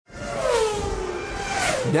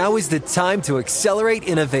Now is the time to accelerate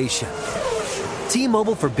innovation.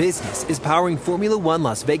 T-Mobile for Business is powering Formula One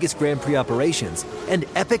Las Vegas Grand Prix operations and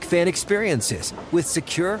epic fan experiences with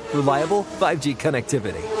secure, reliable 5G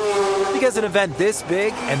connectivity. Because an event this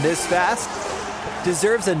big and this fast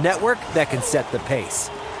deserves a network that can set the pace.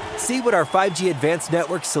 See what our 5G advanced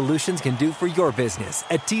network solutions can do for your business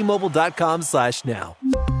at T-Mobile.com/now.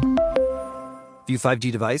 View 5G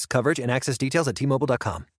device coverage and access details at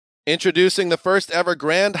T-Mobile.com. Introducing the first ever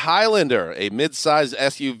Grand Highlander, a mid-size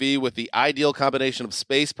SUV with the ideal combination of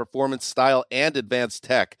space, performance, style, and advanced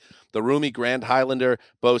tech. The roomy Grand Highlander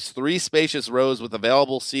boasts 3 spacious rows with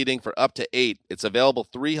available seating for up to 8. Its available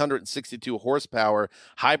 362 horsepower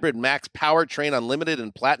hybrid max powertrain unlimited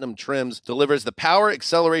and platinum trims delivers the power,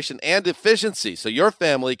 acceleration, and efficiency so your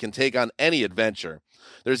family can take on any adventure.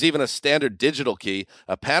 There's even a standard digital key,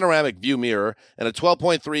 a panoramic view mirror, and a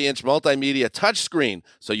 12.3-inch multimedia touchscreen,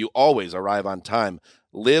 so you always arrive on time.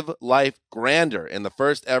 Live life grander in the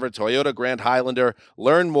first ever Toyota Grand Highlander.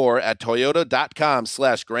 Learn more at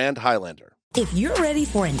toyota.com/Grand Highlander. If you're ready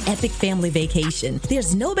for an epic family vacation,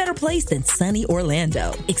 there's no better place than sunny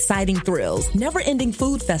Orlando. Exciting thrills, never-ending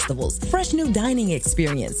food festivals, fresh new dining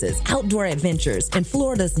experiences, outdoor adventures, and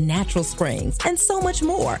Florida's natural springs, and so much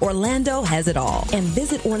more. Orlando has it all. And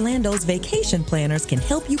Visit Orlando's vacation planners can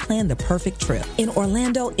help you plan the perfect trip. In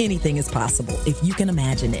Orlando, anything is possible if you can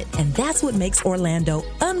imagine it. And that's what makes Orlando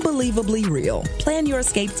unbelievably real. Plan your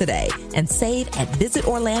escape today and save at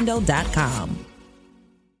visitorlando.com.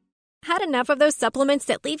 Had enough of those supplements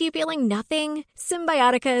that leave you feeling nothing?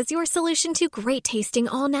 Symbiotica is your solution to great-tasting,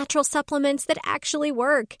 all-natural supplements that actually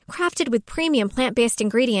work. Crafted with premium plant-based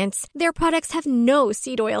ingredients, their products have no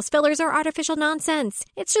seed oils, fillers, or artificial nonsense.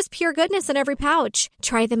 It's just pure goodness in every pouch.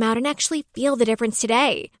 Try them out and actually feel the difference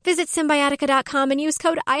today. Visit Symbiotica.com and use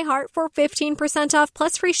code IHEART for 15% off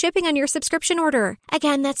plus free shipping on your subscription order.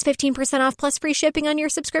 Again, that's 15% off plus free shipping on your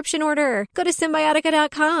subscription order. Go to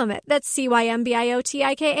Symbiotica.com. That's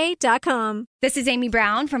CYMBIOTIKA.com. This is Amy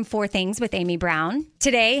Brown from 4 Things with Amy Brown.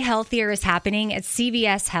 Today, healthier is happening at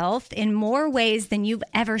CVS Health in more ways than you've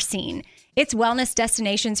ever seen. It's wellness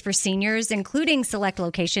destinations for seniors, including select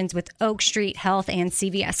locations with Oak Street Health and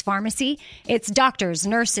CVS Pharmacy. It's doctors,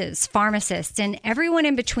 nurses, pharmacists, and everyone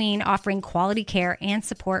in between offering quality care and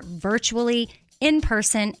support virtually, in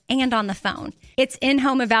person, and on the phone. It's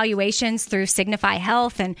in-home evaluations through Signify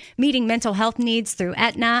Health and meeting mental health needs through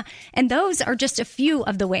Aetna. And those are just a few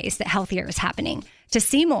of the ways that healthier is happening. To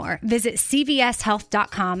see more, visit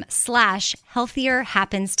cvshealth.com/healthier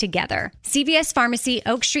happens together. CVS Pharmacy,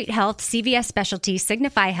 Oak Street Health, CVS Specialty,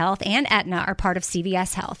 Signify Health, and Aetna are part of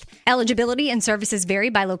CVS Health. Eligibility and services vary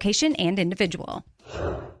by location and individual.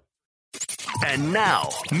 And now,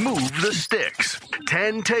 Move the Sticks.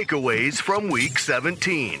 10 takeaways from Week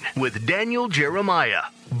 17 with Daniel Jeremiah,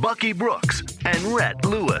 Bucky Brooks, and Rhett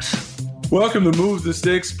Lewis. Welcome to Move the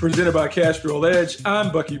Sticks, presented by Castro Edge.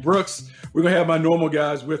 I'm Bucky Brooks. We're going to have my normal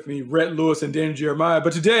guys with me, Rhett Lewis and Daniel Jeremiah.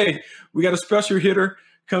 But today, we got a special hitter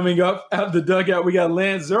coming up out of the dugout. We got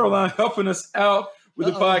Lance Zierlein helping us out with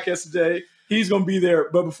the podcast today. He's going to be there.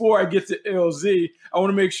 But before I get to LZ, I want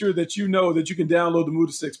to make sure that you know that you can download the Move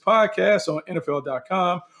the Sticks podcast on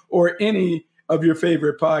NFL.com or any of your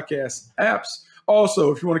favorite podcast apps.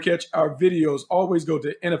 Also, if you want to catch our videos, always go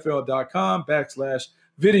to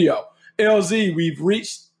NFL.com/video. LZ, we've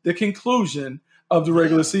reached the conclusion of the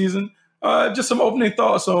regular season. Just some opening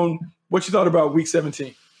thoughts on what you thought about Week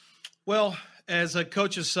 17. Well, as a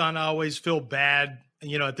coach's son, I always feel bad.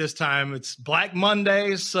 At this time, it's Black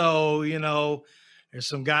Monday, so, there's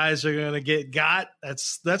some guys that are going to get got.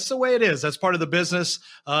 That's the way it is. That's part of the business.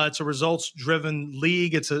 It's a results-driven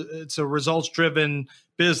league. It's a results-driven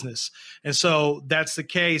business. And so that's the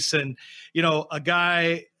case. And, a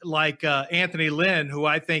guy like Anthony Lynn, who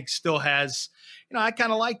I think still has, I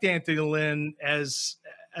kind of liked Anthony Lynn as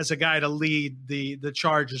a guy to lead the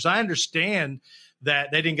Chargers. I understand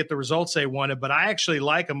that they didn't get the results they wanted, but I actually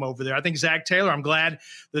like him over there. I think Zach Taylor, I'm glad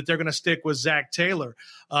that they're going to stick with Zach Taylor.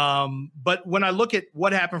 But when I look at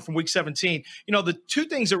what happened from Week 17, the two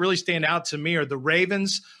things that really stand out to me are the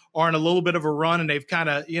Ravens are in a little bit of a run, and they've kind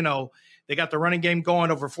of, they got the running game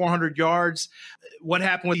going over 400 yards. What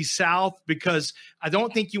happened with the South? Because I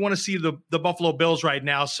don't think you want to see the Buffalo Bills right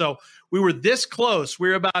now. So we were this close. We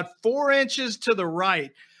were about 4 inches to the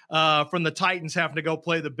right from the Titans having to go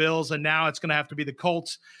play the Bills, and now it's going to have to be the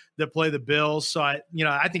Colts that play the Bills. So I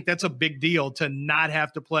think that's a big deal to not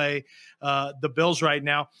have to play the Bills right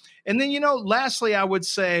now. And then, lastly, I would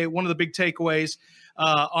say one of the big takeaways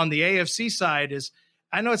on the AFC side is,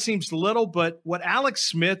 I know it seems little, but what Alex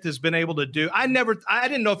Smith has been able to do, I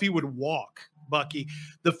didn't know if he would walk Bucky.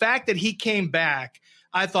 The fact that he came back,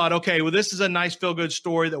 I thought, okay, well, this is a nice feel-good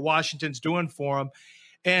story that Washington's doing for him.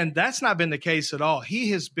 And that's not been the case at all. He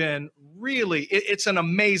has been really, it's an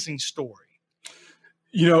amazing story.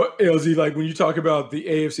 You know, LZ, like when you talk about the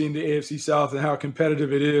AFC and the AFC South and how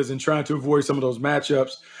competitive it is and trying to avoid some of those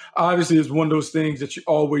matchups, obviously it's one of those things that you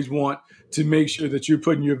always want to make sure that you're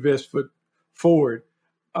putting your best foot forward.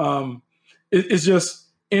 It's just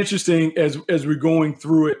interesting as we're going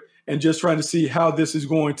through it and just trying to see how this is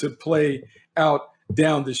going to play out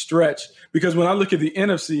down the stretch. Because when I look at the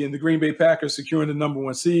NFC and the Green Bay Packers securing the number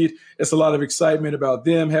 1 seed, it's a lot of excitement about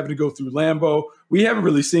them having to go through Lambeau. We haven't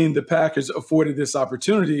really seen the Packers afforded this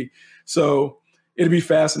opportunity. So it'll be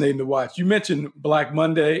fascinating to watch. You mentioned Black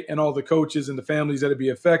Monday and all the coaches and the families that will be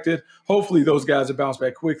affected. Hopefully those guys will bounce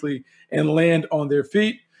back quickly and land on their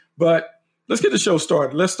feet. But let's get the show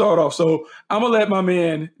started. Let's start off. So I'm going to let my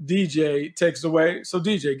man DJ take us away. So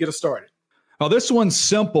DJ, get us started. Oh, this one's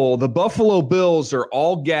simple. The Buffalo Bills are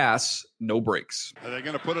all gas, no brakes. Are they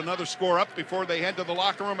going to put another score up before they head to the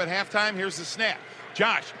locker room at halftime? Here's the snap.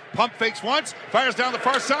 Josh pump fakes once, fires down the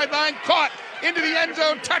far sideline, caught into the end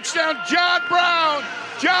zone. Touchdown, John Brown.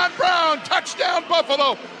 John Brown, touchdown,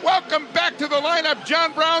 Buffalo. Welcome back to the lineup,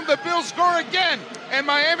 John Brown. The Bills score again, and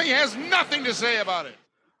Miami has nothing to say about it.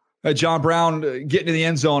 John Brown getting to the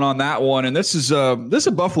end zone on that one. And this is a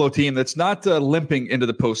Buffalo team that's not limping into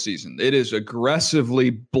the postseason. It is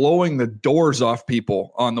aggressively blowing the doors off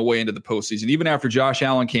people on the way into the postseason. Even after Josh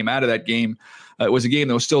Allen came out of that game, it was a game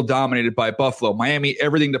that was still dominated by Buffalo. Miami,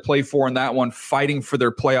 everything to play for in that one, fighting for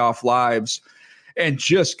their playoff lives, and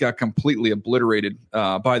just got completely obliterated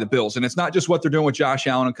by the Bills. And it's not just what they're doing with Josh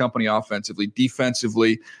Allen and company offensively.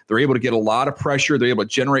 Defensively, they're able to get a lot of pressure. They're able to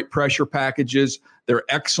generate pressure packages. They're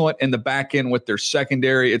excellent in the back end with their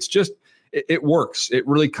secondary. It's just, it works. It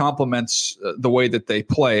really complements the way that they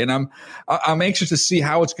play. And I'm anxious to see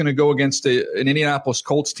how it's going to go against an Indianapolis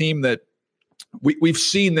Colts team that we've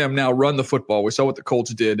seen them now run the football. We saw what the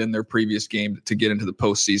Colts did in their previous game to get into the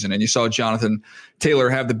postseason. And you saw Jonathan Taylor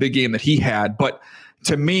have the big game that he had. But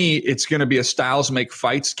to me, it's going to be a styles make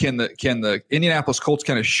fights. Can the Indianapolis Colts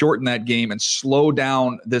kind of shorten that game and slow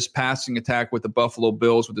down this passing attack with the Buffalo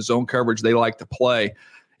Bills with the zone coverage they like to play?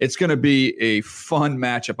 It's going to be a fun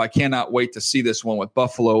matchup. I cannot wait to see this one with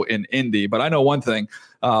Buffalo and Indy. But I know one thing.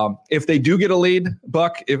 If they do get a lead,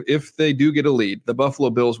 Buck, if they do get a lead, the Buffalo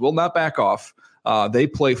Bills will not back off. They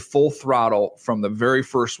play full throttle from the very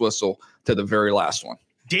first whistle to the very last one.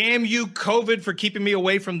 Damn you, COVID, for keeping me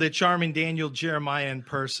away from the charming Daniel Jeremiah in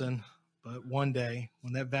person. But one day,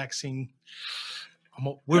 when that vaccine,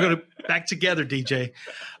 we're going to back together, DJ.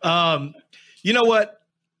 You know what?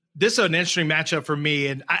 This is an interesting matchup for me.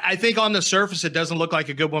 And I think on the surface, it doesn't look like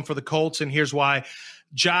a good one for the Colts. And here's why.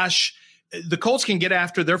 The Colts can get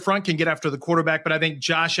after, their front can get after the quarterback, but I think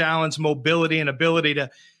Josh Allen's mobility and ability to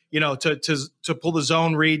pull the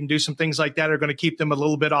zone read and do some things like that are going to keep them a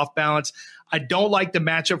little bit off balance. I don't like the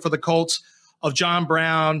matchup for the Colts of John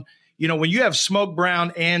Brown. You know, when you have Smoke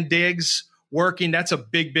Brown and Diggs working, that's a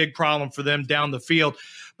big, big problem for them down the field.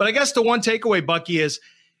 But I guess the one takeaway, Bucky, is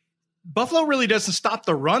Buffalo really doesn't stop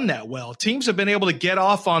the run that well. Teams have been able to get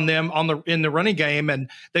off on them in the running game, and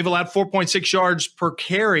they've allowed 4.6 yards per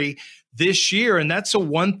carry this year. And that's the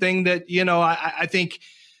one thing that, I think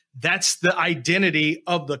that's the identity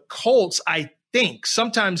of the Colts. I think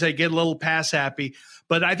sometimes they get a little pass happy,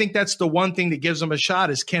 but I think that's the one thing that gives them a shot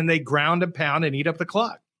is can they ground and pound and eat up the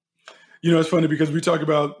clock? You know, it's funny because we talk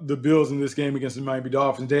about the Bills in this game against the Miami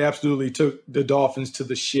Dolphins. They absolutely took the Dolphins to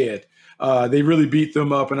the shed. They really beat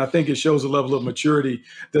them up, and I think it shows a level of maturity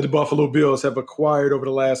that the Buffalo Bills have acquired over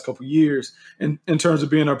the last couple of years. And in terms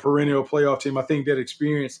of being a perennial playoff team, I think that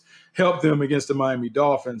experience helped them against the Miami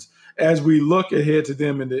Dolphins. As we look ahead to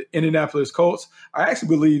them in the Indianapolis Colts, I actually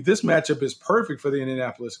believe this matchup is perfect for the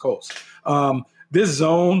Indianapolis Colts. This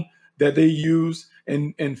zone that they use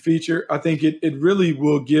and feature, I think it really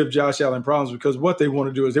will give Josh Allen problems because what they want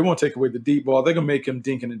to do is they want to take away the deep ball. They're going to make him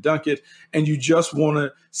dink and dunk it, and you just want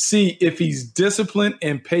to see if he's disciplined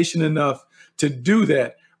and patient enough to do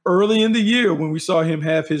that. Early in the year when we saw him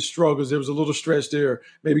have his struggles, there was a little stretch there,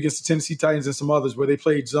 maybe against the Tennessee Titans and some others where they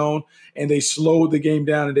played zone and they slowed the game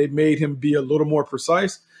down and they made him be a little more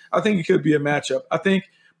precise. I think it could be a matchup. I think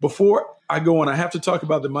before I go on, I have to talk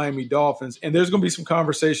about the Miami Dolphins, and there's going to be some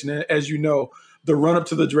conversation, as you know, the run-up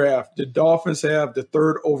to the draft. The Dolphins have the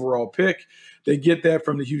 3rd overall pick. They get that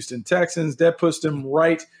from the Houston Texans. That puts them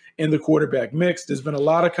right in the quarterback mix. There's been a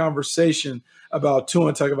lot of conversation about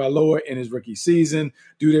Tua Tagovailoa in his rookie season.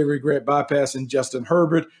 Do they regret bypassing Justin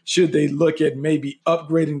Herbert? Should they look at maybe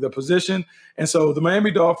upgrading the position? And so the Miami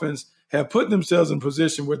Dolphins have put themselves in a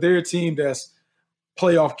position where they're a team that's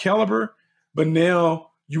playoff caliber, but now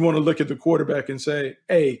you want to look at the quarterback and say,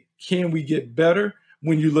 hey, can we get better?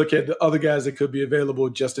 When you look at the other guys that could be available,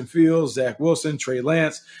 Justin Fields, Zach Wilson, Trey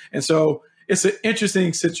Lance. And so it's an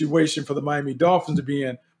interesting situation for the Miami Dolphins to be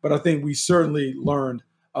in, but I think we certainly learned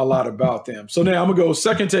a lot about them. So now I'm going to go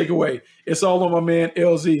second takeaway. It's all on my man,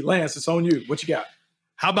 LZ. Lance, it's on you. What you got?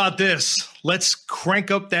 How about this? Let's crank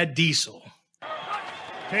up that diesel.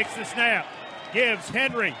 Takes the snap. Gives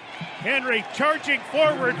Henry. Henry charging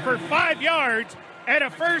forward for 5 yards and a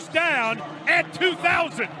first down at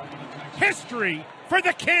 2,000. History for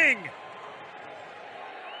the King.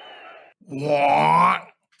 What?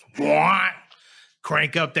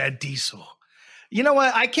 Crank up that diesel. You know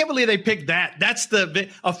what? I can't believe they picked that. That's a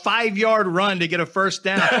 5-yard run to get a first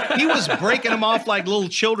down. He was breaking them off like little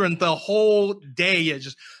children the whole day. It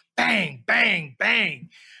just bang, bang, bang.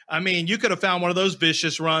 I mean, you could have found one of those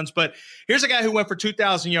vicious runs, but here's a guy who went for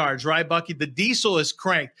 2,000 yards, right, Bucky? The diesel is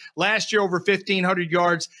cranked. Last year, over 1,500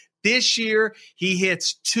 yards. This year, he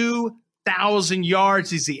hits 2,000 yards.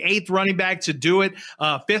 He's the 8th running back to do it,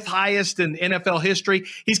 5th highest in NFL history.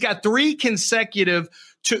 He's got 3 consecutive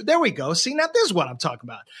there we go. See, now this is what I'm talking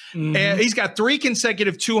about. Mm-hmm. He's got 3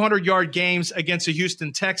 consecutive 200-yard games against the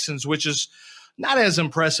Houston Texans, which is not as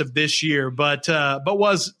impressive this year, but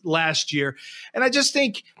was last year. And I just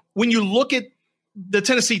think when you look at the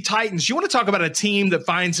Tennessee Titans, you want to talk about a team that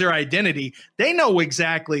finds their identity. They know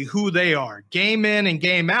exactly who they are, game in and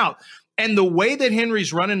game out. And the way that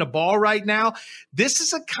Henry's running the ball right now, this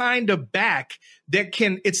is a kind of back that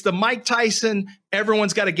it's the Mike Tyson,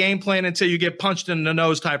 everyone's got a game plan until you get punched in the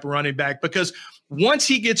nose type of running back. Because once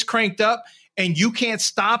he gets cranked up and you can't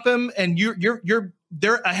stop him and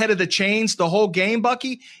they're ahead of the chains the whole game,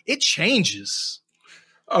 Bucky, it changes.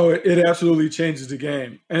 Oh, it absolutely changes the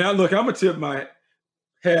game. And I'm going to tip my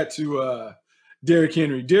hat to Derrick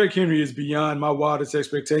Henry. Derrick Henry is beyond my wildest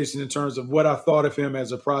expectations in terms of what I thought of him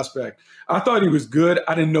as a prospect. I thought he was good.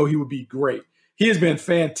 I didn't know he would be great. He has been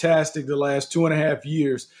fantastic the last 2.5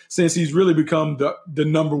 years since he's really become the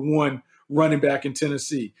number 1 running back in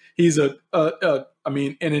Tennessee. He's an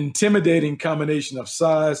intimidating combination of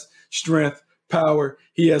size, strength, power.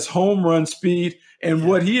 He has home run speed. And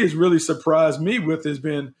what he has really surprised me with has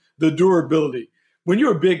been the durability. When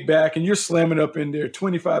you're a big back and you're slamming up in there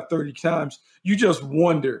 25, 30 times, you just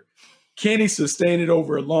wonder, can he sustain it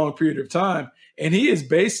over a long period of time? And he has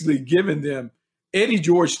basically given them Eddie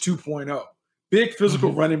George 2.0. Big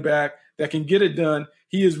physical running back that can get it done.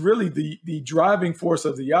 He is really the driving force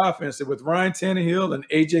of the offense. And with Ryan Tannehill and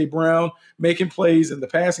A.J. Brown making plays in the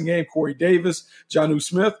passing game, Corey Davis, Jonnu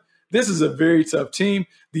Smith, this is a very tough team.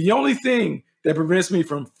 The only thing that prevents me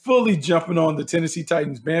from fully jumping on the Tennessee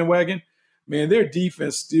Titans bandwagon, man, their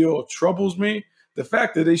defense still troubles me. The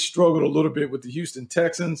fact that they struggled a little bit with the Houston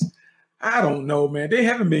Texans, I don't know, man. They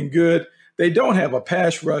haven't been good. They don't have a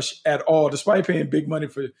pass rush at all, despite paying big money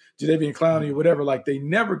for Jadeveon Clowney or whatever. Like, they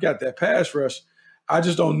never got that pass rush. I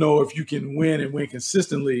just don't know if you can win and win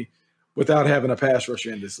consistently without having a pass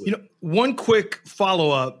rusher in this league. One quick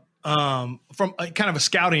follow-up from kind of a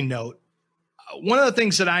scouting note. One of the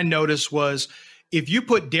things that I noticed was if you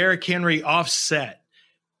put Derrick Henry offset,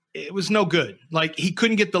 it was no good. Like, he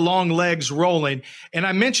couldn't get the long legs rolling. And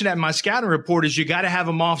I mentioned that in my scouting report is you got to have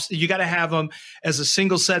him off. You got to have him as a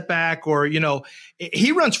single setback, or,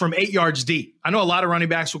 he runs from 8 yards deep. I know a lot of running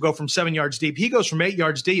backs will go from 7 yards deep. He goes from 8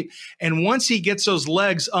 yards deep. And once he gets those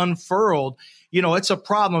legs unfurled, it's a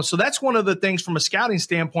problem. So that's one of the things from a scouting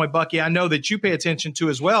standpoint, Bucky, I know that you pay attention to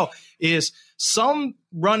as well, is some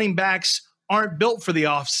running backs aren't built for the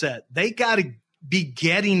offset. They got to be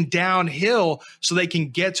getting downhill so they can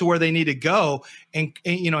get to where they need to go and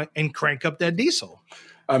crank up that diesel.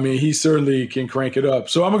 I mean, he certainly can crank it up.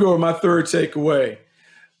 So I'm going to go with my third takeaway.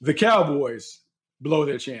 The Cowboys blow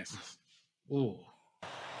their chances. Ooh.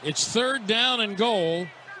 It's 3rd down and goal,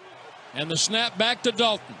 and the snap back to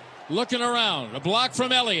Dalton. Looking around, a block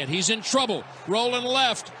from Elliott. He's in trouble. Rolling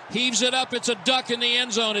left, heaves it up. It's a duck in the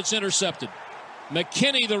end zone. It's intercepted.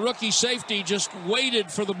 McKinney, the rookie safety, just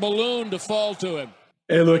waited for the balloon to fall to him.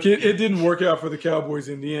 Hey, look, it didn't work out for the Cowboys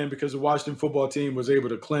in the end because the Washington football team was able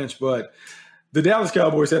to clinch. But the Dallas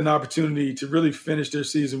Cowboys had an opportunity to really finish their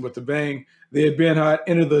season with a bang. They had been hot,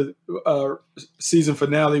 entered the season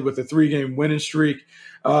finale with a 3-game winning streak.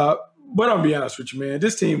 But I'll be honest with you, man,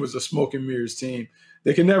 this team was a smoke and mirrors team.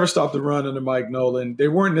 They could never stop the run under Mike Nolan. They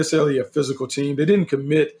weren't necessarily a physical team. They didn't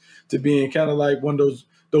commit to being kind of like one of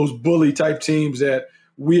those bully type teams that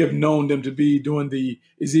we have known them to be during the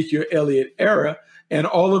Ezekiel Elliott era. And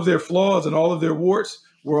all of their flaws and all of their warts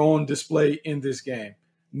were on display in this game.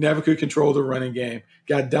 never could control the running game,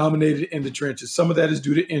 got dominated in the trenches. Some of that is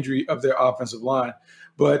due to injury of their offensive line,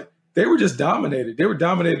 but they were just dominated. They were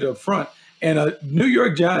dominated up front. And a New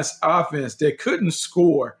York Giants offense that couldn't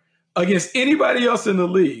score against anybody else in the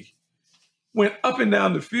league went up and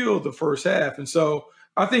down the field the first half. And so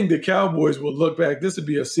I think the Cowboys will look back. This would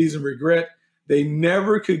be a season regret. They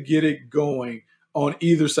never could get it going on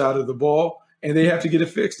either side of the ball, and they have to get it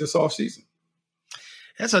fixed this offseason.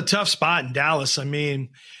 That's a tough spot in Dallas. I mean,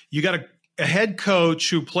 you got a head coach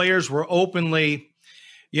who players were openly,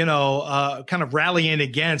 kind of rallying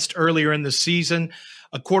against earlier in the season,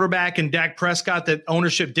 a quarterback in Dak Prescott that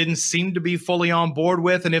ownership didn't seem to be fully on board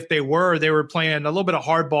with. And if they were playing a little bit of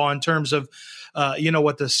hardball in terms of,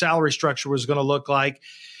 what the salary structure was going to look like.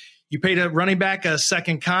 You paid a running back a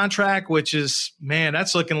second contract, which is, man,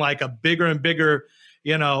 that's looking like a bigger and bigger,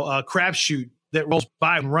 crapshoot that rolls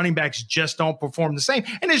by. Running backs just don't perform the same.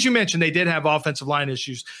 And as you mentioned, they did have offensive line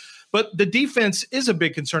issues. But the defense is a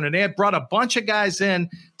big concern, and they had brought a bunch of guys in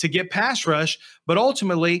to get pass rush. But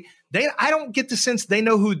ultimately, I don't get the sense they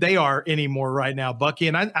know who they are anymore right now, Bucky.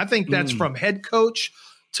 And I think that's from head coach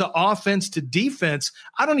to offense to defense.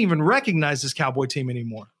 I don't even recognize this Cowboy team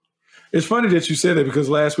anymore. It's funny that you said that because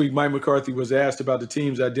last week Mike McCarthy was asked about the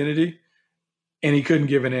team's identity, and he couldn't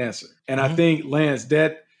give an answer. And I think, Lance,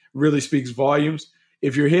 that really speaks volumes.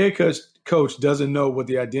 If your head coach doesn't know what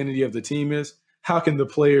the identity of the team is, how can the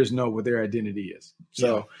players know what their identity is?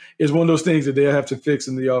 So it's one of those things that they'll have to fix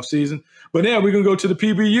in the offseason. But now we're going to go to the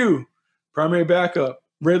PBU, primary backup.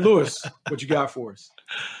 Rhett Lewis, what you got for us?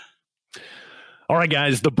 All right,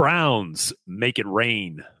 guys, the Browns make it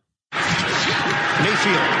rain.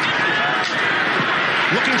 Mayfield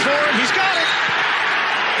looking for him. He's got it.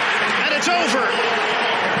 And it's over.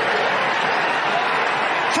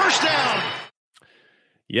 First down.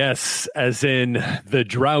 Yes, as in the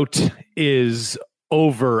drought is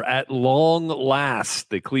over at long last.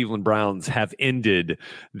 The Cleveland Browns have ended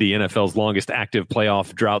the NFL's longest active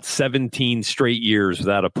playoff drought, 17 straight years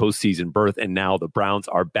without a postseason berth. And now the Browns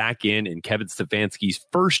are back in Kevin Stefanski's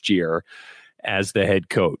first year as the head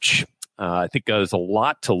coach. I think there's a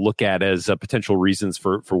lot to look at as potential reasons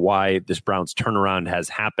for why this Browns turnaround has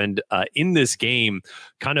happened in this game.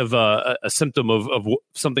 Kind of a symptom of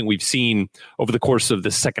something we've seen over the course of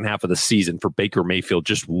the second half of the season for Baker Mayfield.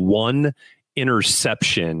 Just one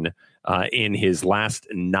interception in his last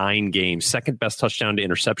 9 games. Second best touchdown to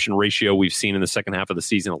interception ratio we've seen in the second half of the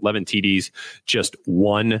season. 11 TDs, just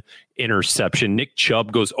 1 interception. Nick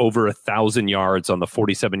Chubb goes over 1,000 yards on the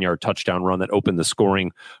 47-yard touchdown run that opened the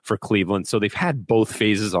scoring for Cleveland. So they've had both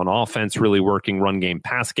phases on offense really working, run game,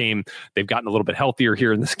 pass game. They've gotten a little bit healthier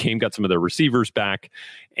here in this game, got some of their receivers back.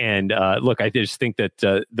 And look, I just think that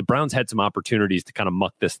the Browns had some opportunities to kind of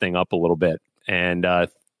muck this thing up a little bit. And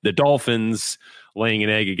the Dolphins laying an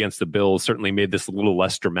egg against the Bills certainly made this a little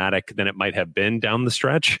less dramatic than it might have been down the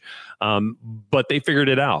stretch. But they figured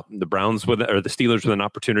it out. The Steelers with an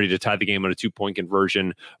opportunity to tie the game on a 2-point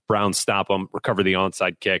conversion. Browns stop them, recover the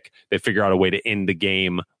onside kick. They figure out a way to end the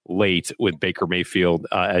game late with Baker Mayfield,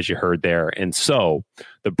 as you heard there. And so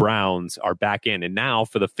the Browns are back in. And now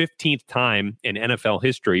for the 15th time in NFL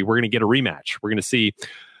history, we're going to get a rematch. We're going to see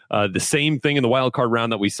the same thing in the wild card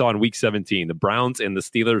round that we saw in Week 17. The Browns and the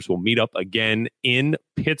Steelers will meet up again in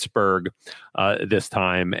Pittsburgh this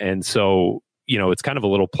time. And so, it's kind of a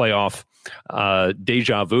little playoff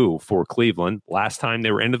deja vu for Cleveland. Last time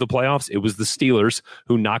they were into the playoffs, it was the Steelers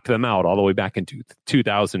who knocked them out all the way back into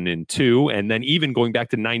 2002. And then even going back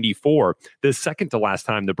to 94, the second to last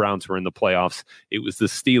time the Browns were in the playoffs, it was the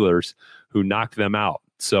Steelers who knocked them out.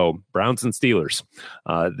 So Browns and Steelers,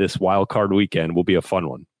 this wild card weekend will be a fun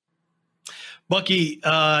one. Bucky,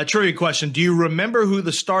 trivia question. Do you remember who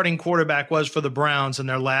the starting quarterback was for the Browns in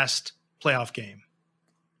their last playoff game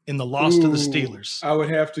in the loss to the Steelers? I would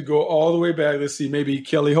have to go all the way back. Let's see, maybe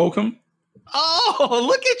Kelly Holcomb. Oh,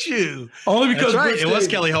 look at you. Only because it was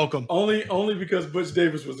Kelly Holcomb. Only because Butch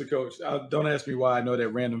Davis was the coach. Don't ask me why I know that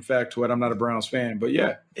random fact to it. I'm not a Browns fan, but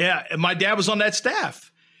yeah. Yeah, and my dad was on that staff.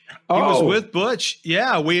 He was with Butch.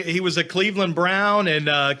 Yeah, he was a Cleveland Brown,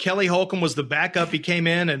 and Kelly Holcomb was the backup. He came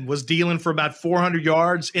in and was dealing for about 400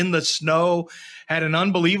 yards in the snow, had an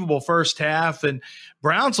unbelievable first half, and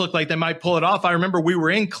Browns looked like they might pull it off. I remember we were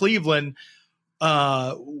in Cleveland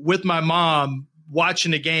with my mom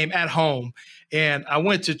watching the game at home, and I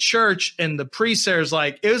went to church, and the priest there's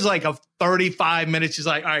it was like a 35 minutes. He's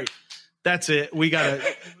like, all right, that's it. We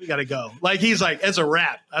gotta go. He's like, it's a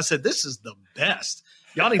wrap. I said, this is the best.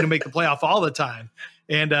 Y'all need to make the playoff all the time.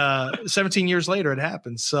 And 17 years later, it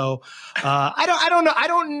happens. So I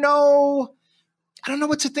don't know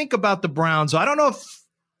what to think about the Browns. I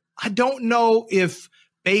don't know if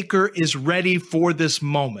Baker is ready for this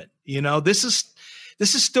moment. You know, this is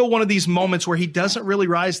still one of these moments where he doesn't really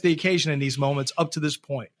rise to the occasion in these moments up to this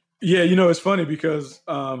point. Yeah, you know, it's funny because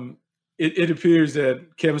it appears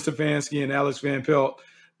that Kevin Stefanski and Alex Van Pelt,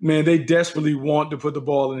 man, they desperately want to put the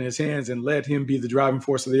ball in his hands and let him be the driving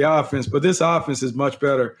force of the offense. But this offense is much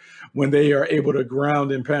better when they are able to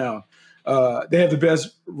ground and pound. They have the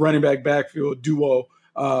best running back backfield duo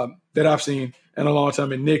that I've seen in a long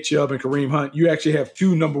time in Nick Chubb and Kareem Hunt. You actually have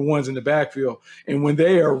two number ones in the backfield. And when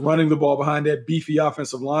they are running the ball behind that beefy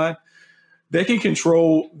offensive line, they can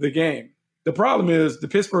control the game. The problem is the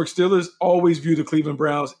Pittsburgh Steelers always view the Cleveland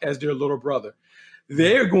Browns as their little brother.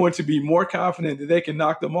 They're going to be more confident that they can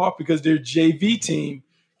knock them off because their JV team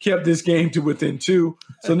kept this game to within 2.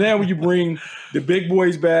 So now when you bring the big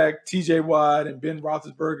boys back, TJ Watt and Ben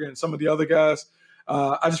Roethlisberger and some of the other guys,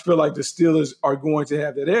 I just feel like the Steelers are going to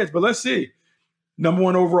have that edge. But let's see. Number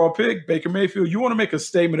 1 overall pick, Baker Mayfield. You want to make a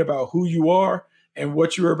statement about who you are and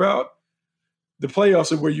what you're about. The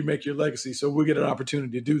playoffs are where you make your legacy. So we'll get an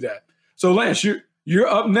opportunity to do that. So Lance, you're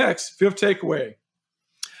up next. 5th takeaway.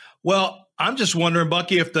 Well, I'm just wondering,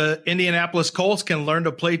 Bucky, if the Indianapolis Colts can learn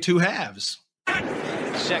to play 2 halves.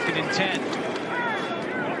 2nd and 10.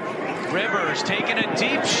 Rivers taking a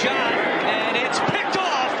deep shot, and it's picked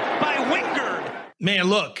off by Wingard. Man,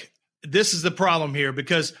 look, this is the problem here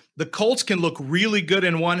because the Colts can look really good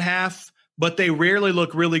in one half, but they rarely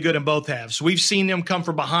look really good in both halves. We've seen them come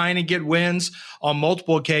from behind and get wins on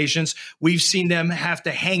multiple occasions. We've seen them have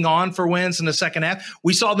to hang on for wins in the second half.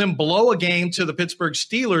 We saw them blow a game to the Pittsburgh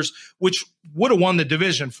Steelers, which would have won the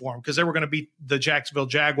division for them because they were going to beat the Jacksonville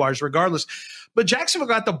Jaguars regardless. But Jacksonville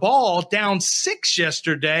got the ball down 6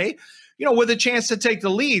 yesterday, you know, with a chance to take the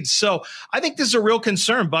lead. So I think this is a real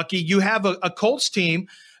concern, Bucky. You have a Colts team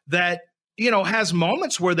that, you know, has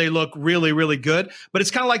moments where they look really, really good, but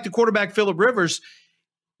it's kind of like the quarterback, Phillip Rivers.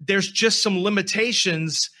 There's just some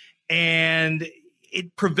limitations and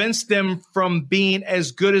it prevents them from being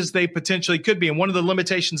as good as they potentially could be. And one of the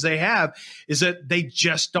limitations they have is that they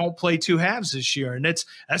just don't play 2 halves this year. And that's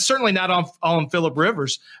certainly not on Phillip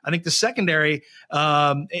Rivers. I think the secondary,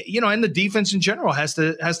 you know, and the defense in general has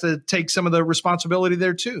to take some of the responsibility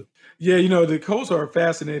there too. Yeah, you know, the Colts are a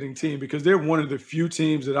fascinating team because they're one of the few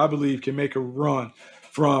teams that I believe can make a run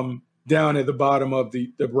from down at the bottom of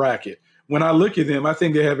the bracket. When I look at them, I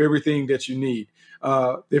think they have everything that you need.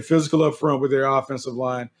 They're physical up front with their offensive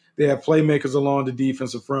line. They have playmakers along the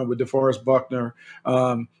defensive front with DeForest Buckner,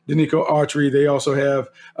 Danico Autry. They also have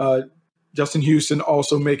Justin Houston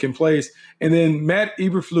also making plays. And then Matt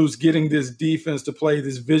Eberflus getting this defense to play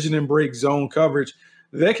this vision and break zone coverage.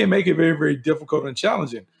 That can make it very, very difficult and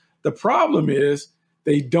challenging. The problem is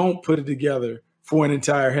they don't put it together for an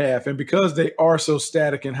entire half. And because they are so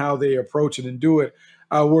static in how they approach it and do it,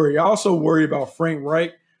 I worry. I also worry about Frank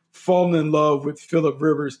Reich falling in love with Phillip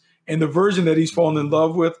Rivers. And the version that he's fallen in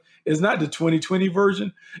love with is not the 2020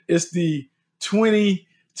 version. It's the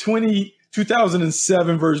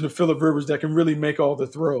 2007 version of Phillip Rivers that can really make all the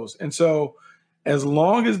throws. And so as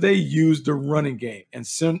long as they use the running game and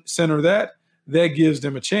center that gives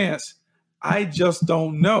them a chance. I just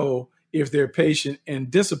don't know if they're patient and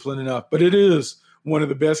disciplined enough. But it is one of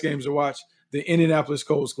the best games to watch. The Indianapolis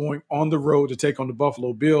Colts going on the road to take on the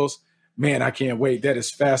Buffalo Bills. Man, I can't wait. That is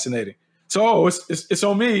fascinating. So it's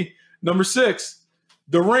on me. Number 6,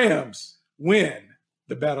 the Rams win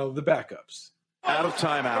the battle of the backups. Out of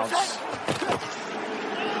timeouts.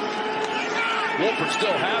 Wolford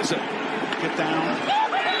still has it. Get down.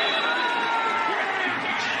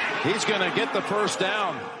 He's going to get the first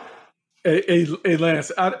down. Hey,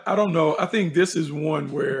 Lance, I don't know. I think this is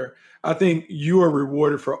one where I think you are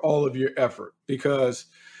rewarded for all of your effort because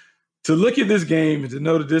to look at this game and to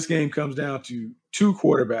know that this game comes down to 2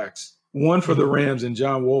 quarterbacks, one for the Rams and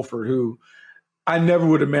John Wolford, who I never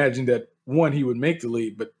would imagine that, one, he would make the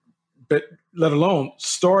league, but let alone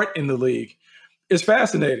start in the league, is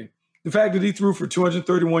fascinating. The fact that he threw for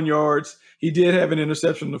 231 yards, he did have an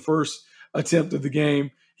interception in the first attempt of the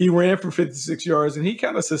game. He ran for 56 yards, and he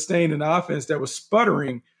kind of sustained an offense that was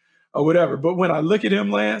sputtering or whatever. But when I look at him,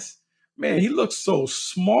 Lance, man, he looks so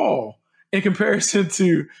small in comparison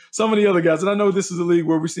to some of the other guys. And I know this is a league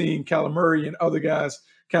where we're seeing Kyler Murray and other guys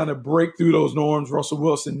kind of break through those norms, Russell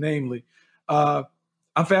Wilson namely. I'm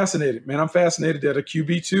fascinated, man. I'm fascinated that a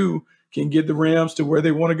QB2 can get the Rams to where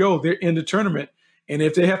they want to go. They're in the tournament. And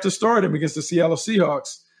if they have to start him against the Seattle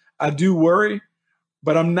Seahawks, I do worry.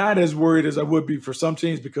 But I'm not as worried as I would be for some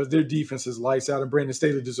teams because their defense is lights out, and Brandon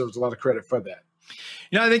Staley deserves a lot of credit for that.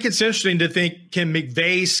 You know, I think it's interesting to think, can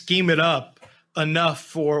McVay scheme it up enough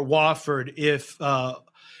for Wofford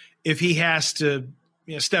if he has to,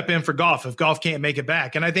 step in for Goff if Goff can't make it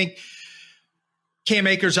back. And I think Cam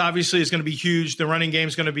Akers obviously is going to be huge. The running game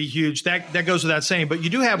is going to be huge. That goes without saying. But you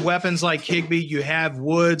do have weapons like Higbee. You have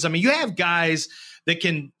Woods. I mean, you have guys that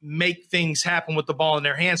can make things happen with the ball in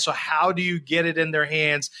their hands. So how do you get it in their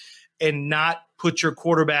hands and not put your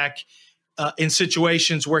quarterback in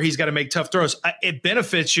situations where he's got to make tough throws? It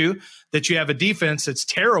benefits you that you have a defense that's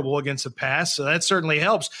terrible against the pass. So that certainly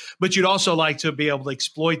helps. But you'd also like to be able to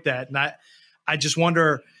exploit that. And I just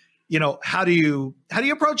wonder, how do you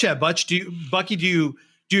approach that, Bucky? Do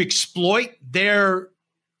you exploit their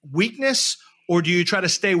weakness, or do you try to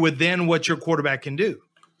stay within what your quarterback can do?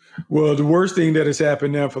 Well, the worst thing that has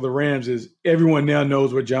happened now for the Rams is everyone now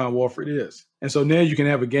knows what John Wolford is. And so now you can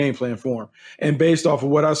have a game plan for him. And based off of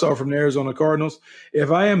what I saw from the Arizona Cardinals,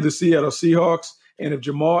 if I am the Seattle Seahawks and if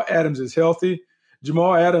Jamal Adams is healthy,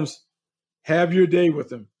 Jamal Adams, have your day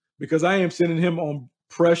with him, because I am sending him on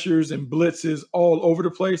pressures and blitzes all over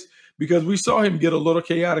the place, because we saw him get a little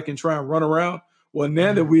chaotic and try and run around. Well,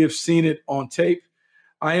 now that we have seen it on tape,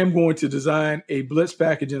 I am going to design a blitz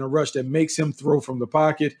package and a rush that makes him throw from the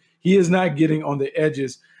pocket. He is not getting on the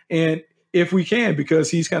edges. And if we can,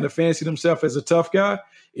 because he's kind of fancied himself as a tough guy,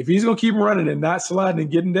 if he's going to keep running and not sliding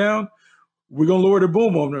and getting down, we're going to lower the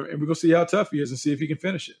boom on him, and we're going to see how tough he is and see if he can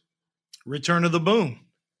finish it. Return of the boom.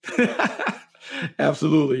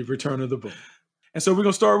 Absolutely, return of the boom. And so we're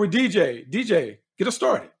going to start with DJ. DJ, get us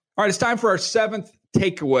started. All right, it's time for our seventh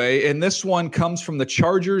takeaway, and this one comes from the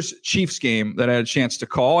Chargers-Chiefs game that I had a chance to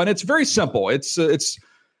call, and it's very simple. It's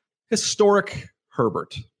historic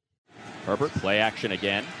Herbert. Herbert, play action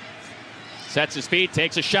again. Sets his feet,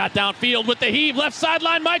 takes a shot downfield with the heave. Left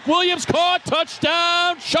sideline, Mike Williams caught.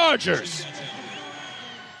 Touchdown, Chargers.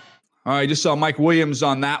 All right, just saw Mike Williams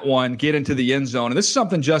on that one get into the end zone. And this is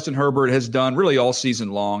something Justin Herbert has done really all season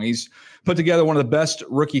long. He's put together one of the best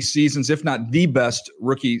rookie seasons, if not the best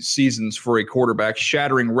rookie seasons for a quarterback,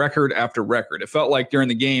 shattering record after record. It felt like during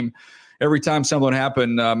the game, every time something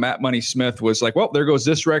happened, Matt Money Smith was like, well, there goes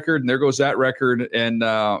this record and there goes that record. And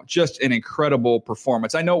just an incredible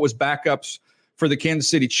performance. I know it was backups for the Kansas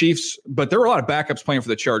City Chiefs, but there were a lot of backups playing for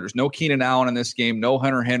the Chargers. No Keenan Allen in this game, no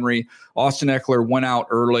Hunter Henry. Austin Eckler went out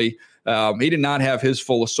early. He did not have his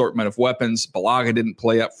full assortment of weapons. Balaga didn't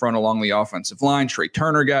play up front along the offensive line. Trey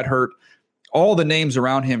Turner got hurt. All the names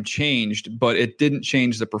around him changed, but it didn't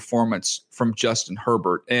change the performance from Justin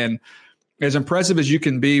Herbert. And as impressive as you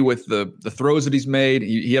can be with the throws that he's made,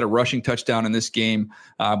 he had a rushing touchdown in this game.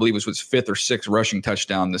 I believe it was his fifth or sixth rushing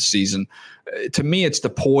touchdown this season. To me, it's the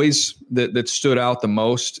poise that stood out the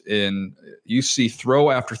most. And you see throw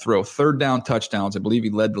after throw, third down touchdowns. I believe he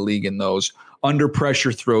led the league in those. Under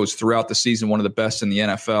pressure throws throughout the season, one of the best in the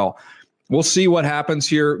NFL. We'll see what happens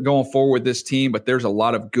here going forward with this team, but there's a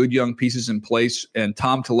lot of good young pieces in place, and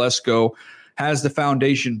Tom Telesco has the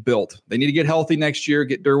foundation built. They need to get healthy next year,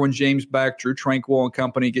 get Derwin James back, Drew Tranquill and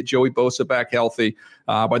company, get Joey Bosa back healthy.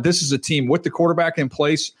 But this is a team with the quarterback in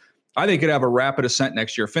place. I think could have a rapid ascent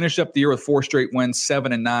next year. Finish up the year with 4 straight wins,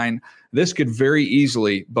 7-9. This could very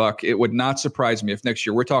easily, Buck, it would not surprise me if next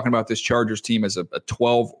year we're talking about this Chargers team as a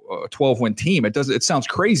 12-win team. It sounds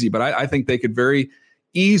crazy, but I think they could very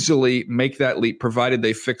easily make that leap, provided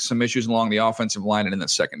they fix some issues along the offensive line and in the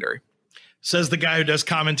secondary. Says the guy who does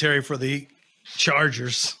commentary for the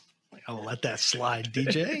Chargers. I'll let that slide,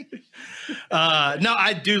 DJ. No,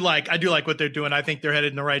 I do like what they're doing. I think they're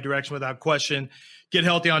headed in the right direction without question. Get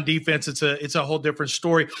healthy on defense. It's a whole different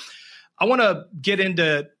story. I want to get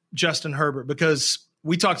into Justin Herbert because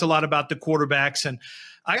we talked a lot about the quarterbacks, and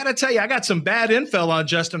I got to tell you, I got some bad intel on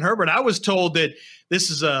Justin Herbert. I was told that this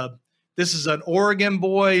is an Oregon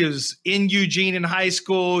boy who's in Eugene in high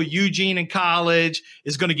school, Eugene in college,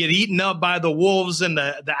 is going to get eaten up by the wolves and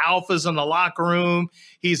the alphas in the locker room.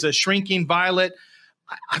 He's a shrinking violet.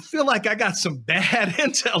 I feel like I got some bad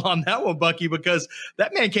intel on that one, Bucky, because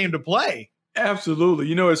that man came to play. Absolutely.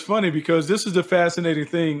 You know, it's funny because this is the fascinating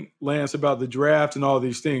thing, Lance, about the draft and all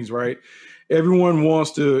these things, right? Everyone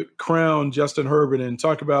wants to crown Justin Herbert and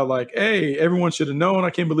talk about like, hey, everyone should have known. I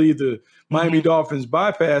can't believe the Miami Dolphins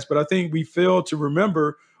bypass. But I think we failed to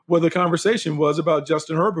remember what the conversation was about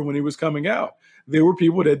Justin Herbert when he was coming out. There were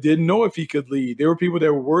people that didn't know if he could lead. There were people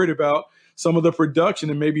that were worried about some of the production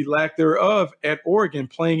and maybe lack thereof at Oregon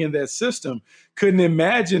playing in that system. Couldn't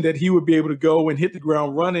imagine that he would be able to go and hit the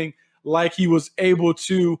ground running like he was able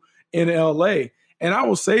to in L.A. And I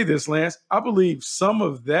will say this, Lance, I believe some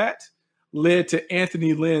of that led to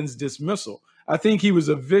Anthony Lynn's dismissal. I think he was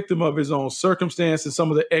a victim of his own circumstance and some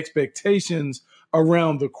of the expectations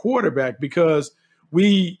around the quarterback because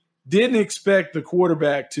we didn't expect the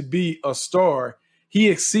quarterback to be a star. He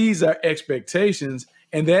exceeds our expectations,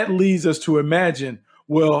 and that leads us to imagine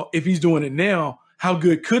Well, if he's doing it now, how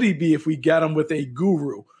good could he be if we got him with a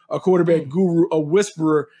guru, a quarterback guru, a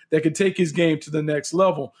whisperer that could take his game to the next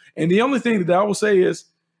level? And the only thing that I will say is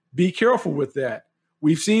be careful with that.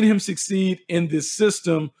 We've seen him succeed in this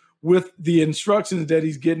system with the instructions that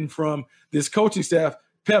he's getting from this coaching staff.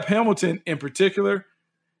 Pep Hamilton in particular,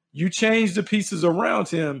 you change the pieces around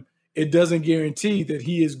him, it doesn't guarantee that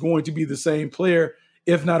he is going to be the same player,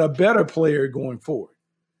 if not a better player going forward.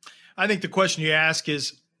 I think the question you ask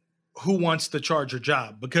is, who wants the Charger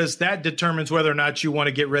job? Because that determines whether or not you want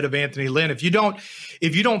to get rid of Anthony Lynn. If you don't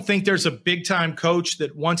think there's a big time coach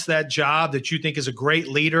that wants that job, that you think is a great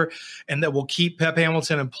leader and that will keep Pep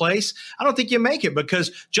Hamilton in place, I don't think you make it, because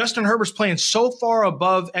Justin Herbert's playing so far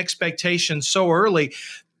above expectations so early.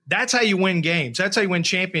 That's how you win games. That's how you win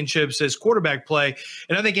championships, as quarterback play.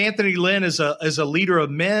 And I think Anthony Lynn is a leader of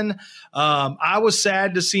men. I was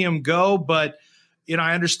sad to see him go, but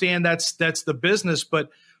I understand that's the business. But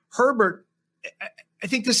Herbert, I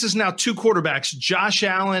think this is now two quarterbacks, Josh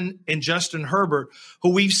Allen and Justin Herbert,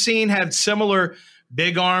 who we've seen have similar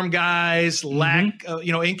big arm guys, lack,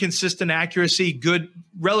 inconsistent accuracy,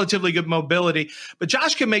 relatively good mobility. But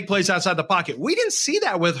Josh can make plays outside the pocket. We didn't see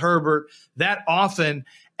that with Herbert that often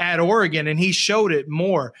at Oregon, and he showed it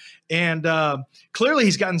more. And clearly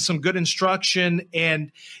he's gotten some good instruction.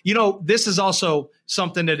 And, this is also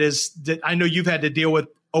something that I know you've had to deal with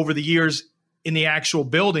over the years in the actual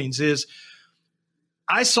buildings. Is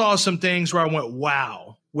I saw some things where I went,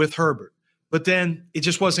 wow, with Herbert, but then it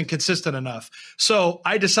just wasn't consistent enough. So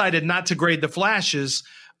I decided not to grade the flashes.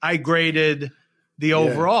 I graded the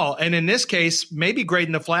overall. And in this case, maybe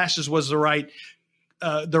grading the flashes was the right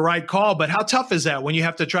call. But how tough is that when you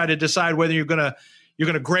have to try to decide whether you're going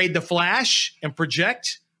to grade the flash and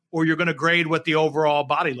project, or you're going to grade what the overall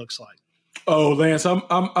body looks like? Oh, Lance, I'm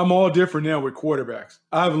all different now with quarterbacks.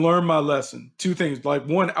 I've learned my lesson. Two things. Like,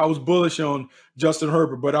 one, I was bullish on Justin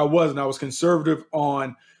Herbert, but I wasn't. I was conservative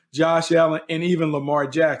on Josh Allen and even Lamar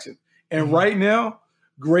Jackson. And right now,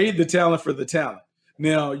 grade the talent for the talent.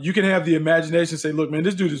 Now, you can have the imagination, say, look, man,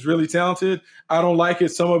 this dude is really talented. I don't like it.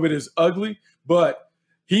 Some of it is ugly, but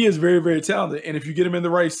he is very, very talented. And if you get him in the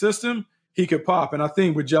right system, he could pop. And I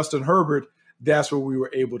think with Justin Herbert, that's what we were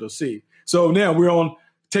able to see. So now we're on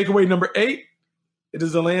takeaway number 8. It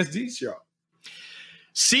is the Lance D Show.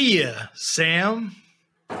 See ya, Sam.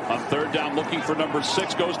 On third down, looking for number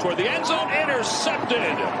 6, goes toward the end zone, intercepted.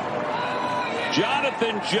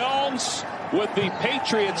 Jonathan Jones with the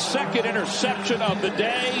Patriots' second interception of the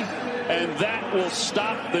day, and that will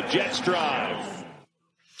stop the Jets' drive.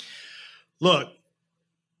 Look,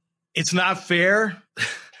 it's not fair.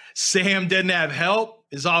 Sam didn't have help.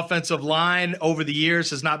 His offensive line over the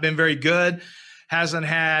years has not been very good. Hasn't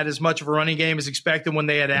had as much of a running game as expected when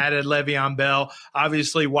they had added Le'Veon Bell.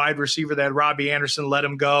 Obviously, wide receiver that Robbie Anderson let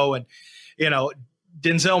him go. And,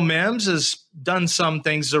 Denzel Mims has done some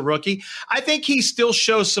things as a rookie. I think he still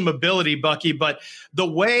shows some ability, Bucky, but the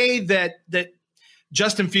way that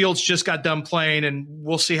Justin Fields just got done playing, and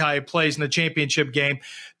we'll see how he plays in the championship game,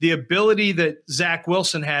 the ability that Zach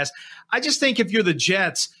Wilson has, I just think if you're the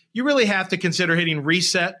Jets, you really have to consider hitting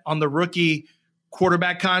reset on the rookie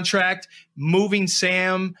quarterback contract, moving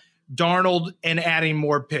Sam Darnold, and adding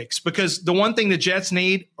more picks. Because the one thing the Jets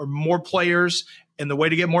need are more players, and the way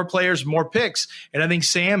to get more players, more picks. And I think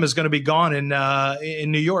Sam is going to be gone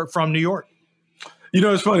in New York, from New York.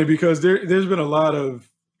 It's funny because there's been a lot of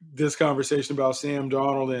this conversation about Sam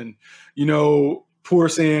Darnold and, poor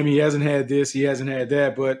Sam, he hasn't had this, he hasn't had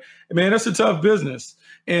that. But, man, that's a tough business.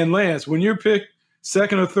 And, Lance, when you're picked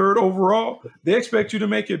second or third overall, they expect you to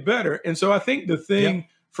make it better. And so I think the thing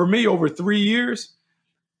for me over 3 years,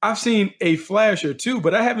 I've seen a flash or two,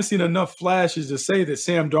 but I haven't seen enough flashes to say that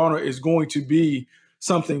Sam Darnold is going to be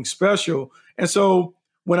something special. And so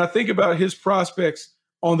when I think about his prospects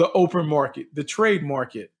on the open market, the trade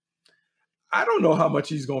market, I don't know how much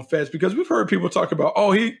he's going to fetch, because we've heard people talk about,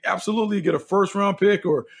 he absolutely get a first-round pick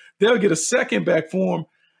or they'll get a second back for him.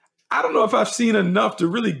 I don't know if I've seen enough to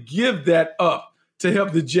really give that up to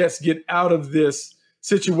help the Jets get out of this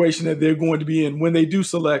situation that they're going to be in when they do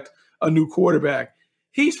select a new quarterback.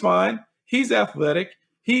 He's fine. He's athletic.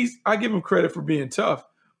 I give him credit for being tough.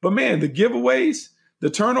 But, man, the giveaways, the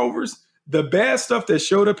turnovers, the bad stuff that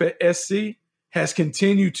showed up at SC has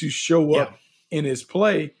continued to show up in his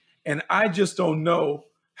play. And I just don't know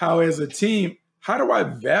how, as a team, how do I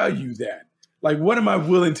value that? Like, what am I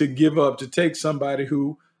willing to give up to take somebody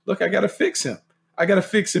who, look, I got to fix him. I got to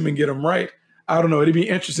fix him and get him right. I don't know. It'd be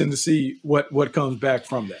interesting to see what comes back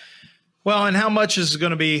from that. Well, and how much is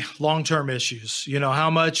going to be long-term issues? You know,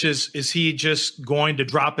 how much is he just going to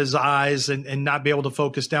drop his eyes and not be able to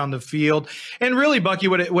focus down the field? And really, Bucky,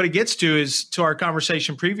 what it gets to is to our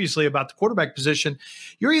conversation previously about the quarterback position.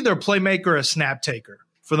 You're either a playmaker or a snap taker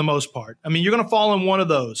for the most part. I mean, you're going to fall in one of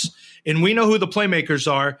those. And we know who the playmakers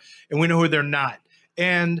are and we know who they're not.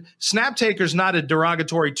 And snap taker is not a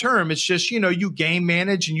derogatory term. It's just, you know, you game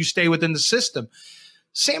manage and you stay within the system.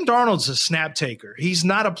 Sam Darnold's a snap taker. He's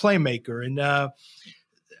not a playmaker. And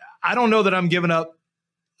I don't know that I'm giving up.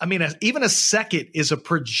 I mean, even a second is a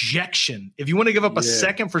projection. If you want to give up a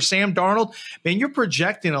second for Sam Darnold, man, you're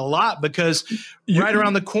projecting a lot because right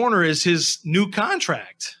around the corner is his new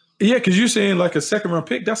contract. Yeah, because you're saying like a second-round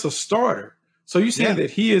pick, that's a starter. So you're saying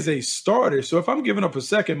that he is a starter. So if I'm giving up a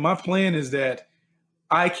second, my plan is that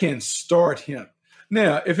I can start him.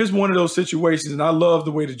 Now, if it's one of those situations, and I love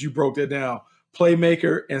the way that you broke that down,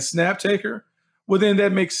 playmaker and snap taker, well, then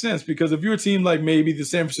that makes sense because if you're a team like maybe the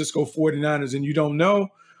San Francisco 49ers and you don't know,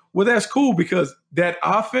 well, that's cool because that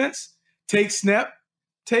offense takes snap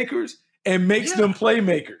takers and makes them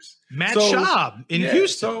playmakers. Matt Schaub in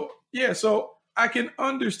Houston. So I can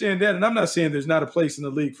understand that. And I'm not saying there's not a place in the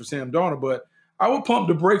league for Sam Darnold, but I would pump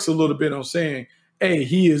the brakes a little bit on saying, hey,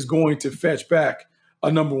 he is going to fetch back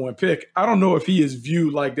a number one pick. I don't know if he is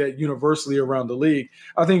viewed like that universally around the league.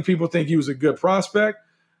 I think people think he was a good prospect,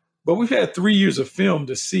 but we've had 3 years of film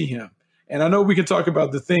to see him. And I know we can talk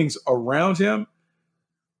about the things around him,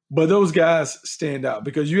 but those guys stand out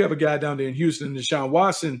because you have a guy down there in Houston, Deshaun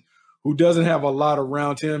Watson, who doesn't have a lot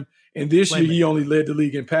around him. And this year he only led the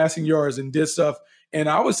league in passing yards and did stuff. And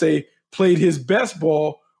I would say played his best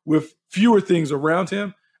ball with fewer things around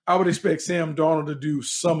him. I would expect Sam Darnold to do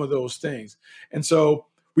some of those things. And so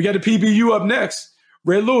we got the PBU up next.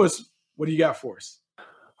 Red Lewis, what do you got for us?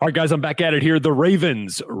 All right, guys, I'm back at it here. The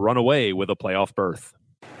Ravens run away with a playoff berth.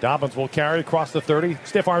 Dobbins will carry across the 30.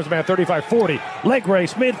 Stiff arms man, 35-40. Leg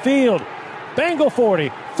race, midfield. Bengal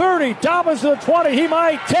 40, 30. Dobbins to the 20. He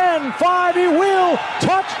might. 10, 5. He will.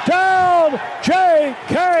 Touchdown,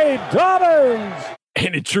 J.K. Dobbins.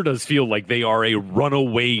 And it sure does feel like they are a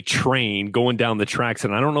runaway train going down the tracks.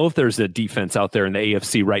 And I don't know if there's a defense out there in the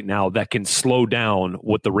AFC right now that can slow down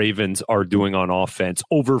what the Ravens are doing on offense.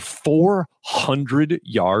 Over 400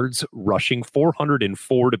 yards rushing,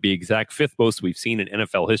 404 to be exact, fifth most we've seen in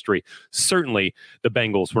NFL history. Certainly the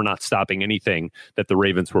Bengals were not stopping anything that the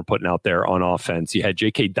Ravens were putting out there on offense. You had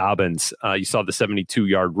J.K. Dobbins. You saw the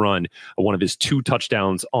 72-yard run, one of his 2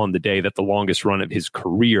 touchdowns on the day, that the longest run of his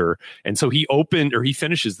career. And so he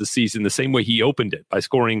finishes the season the same way he opened it, by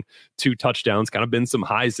scoring 2 touchdowns. Kind of been some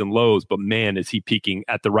highs and lows, but man, is he peaking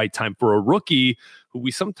at the right time for a rookie who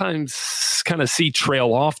we sometimes kind of see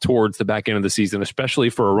trail off towards the back end of the season, especially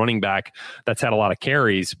for a running back that's had a lot of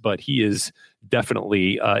carries, but he is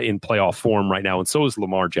definitely in playoff form right now. And so is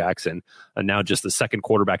Lamar Jackson, and now just the second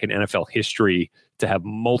quarterback in NFL history to have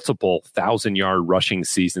multiple 1,000-yard rushing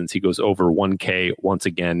seasons. He goes over 1K once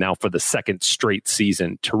again, now for the second straight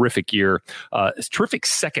season. Terrific year. Terrific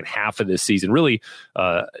second half of this season. Really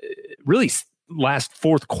last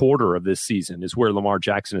fourth quarter of this season is where Lamar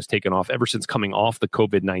Jackson has taken off. Ever since coming off the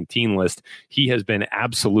COVID-19 list, he has been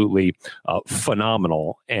absolutely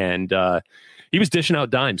phenomenal. And he was dishing out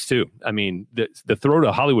dimes too. I mean, the throw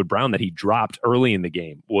to Hollywood Brown that he dropped early in the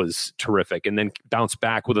game was terrific, and then bounced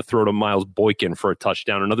back with a throw to Miles Boykin for a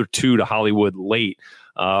touchdown. Another 2 to Hollywood late,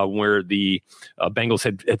 where the Bengals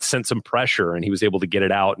had sent some pressure, and he was able to get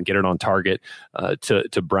it out and get it on target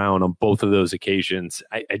to Brown on both of those occasions.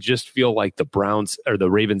 I just feel like the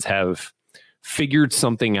Ravens have figured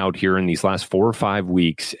something out here in these last 4 or 5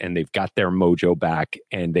 weeks, and they've got their mojo back,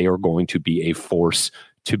 and they are going to be a force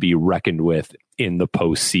to be reckoned with in the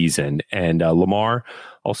postseason. And Lamar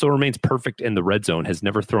also remains perfect in the red zone, has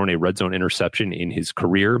never thrown a red zone interception in his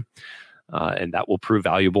career. And that will prove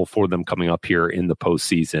valuable for them coming up here in the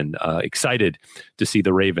postseason. Excited to see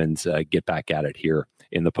the Ravens get back at it here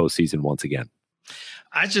in the postseason once again.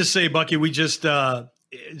 I just say, Bucky, we just go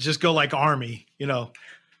like Army,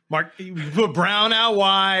 Mark, you put Brown out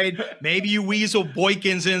wide. Maybe you weasel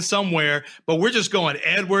Boykins in somewhere, but we're just going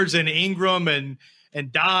Edwards and Ingram and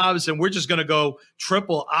Dobbs, and we're just going to go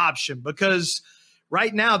triple option, because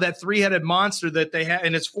right now that 3-headed monster that they have,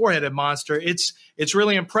 and it's 4-headed monster, it's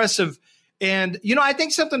really impressive. And, I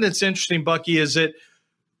think something that's interesting, Bucky, is that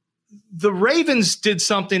the Ravens did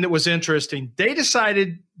something that was interesting. They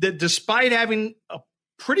decided that despite having a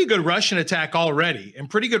pretty good rushing attack already and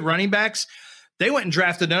pretty good running backs, they went and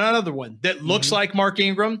drafted another one that looks like Mark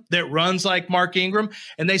Ingram, that runs like Mark Ingram.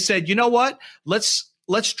 And they said, you know what? Let's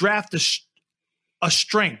draft a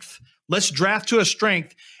strength. Let's draft to a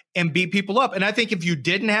strength. and beat people up. And I think if you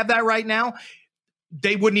didn't have that right now,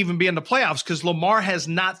 they wouldn't even be in the playoffs because Lamar has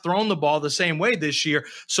not thrown the ball the same way this year.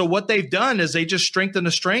 So what they've done is they just strengthen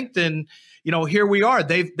the strength, and here we are.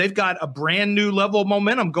 They've got a brand new level of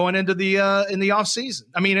momentum going into the in the offseason.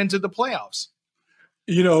 I mean, into the playoffs.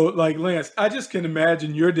 Like Lance, I just can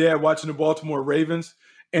imagine your dad watching the Baltimore Ravens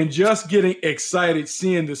and just getting excited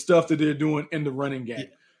seeing the stuff that they're doing in the running game.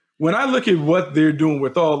 Yeah. When I look at what they're doing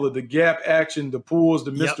with all of the gap action, the pulls,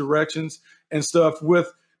 the misdirections and stuff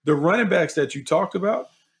with the running backs that you talked about,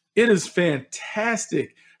 it is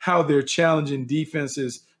fantastic how they're challenging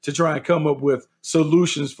defenses to try and come up with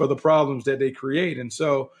solutions for the problems that they create. And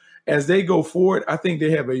so as they go forward, I think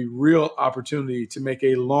they have a real opportunity to make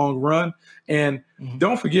a long run. And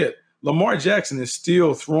don't forget, Lamar Jackson is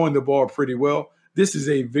still throwing the ball pretty well. This is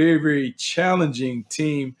a very, very challenging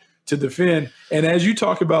team to defend. And as you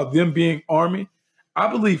talk about them being Army, I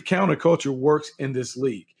believe counterculture works in this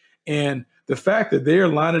league. And the fact that they're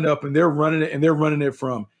lining up and they're running it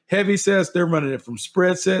from heavy sets, they're running it from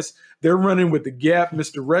spread sets, they're running with the gap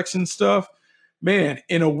misdirection stuff. Man,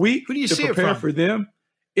 in a week who do you to see prepare it from? For them,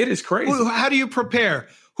 it is crazy. How do you prepare?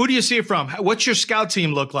 Who do you see it from? What's your scout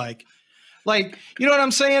team look like? Like, you know what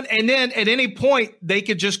I'm saying? And then at any point, they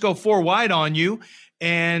could just go 4 wide on you.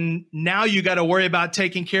 And now you got to worry about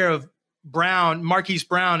taking care of Marquise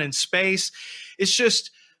Brown in space. It's just,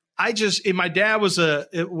 my dad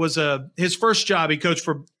his first job, he coached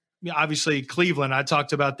for obviously Cleveland. I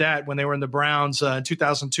talked about that when they were in the Browns in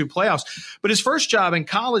 2002 playoffs. But his first job in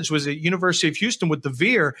college was at University of Houston with the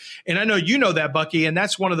Veer. And I know you know that, Bucky, and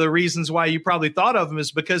that's one of the reasons why you probably thought of him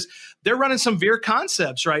is because they're running some Veer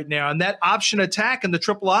concepts right now. And that option attack and the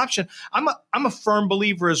triple option, I'm a firm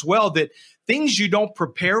believer as well that things you don't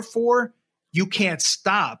prepare for, you can't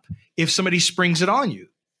stop if somebody springs it on you.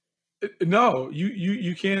 No,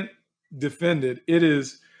 you can't defend it.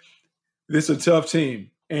 It's a tough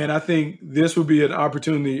team. And I think this would be an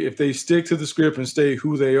opportunity if they stick to the script and stay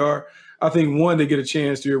who they are. I think, one, they get a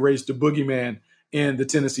chance to erase the boogeyman in the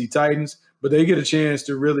Tennessee Titans, but they get a chance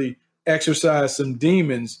to really exercise some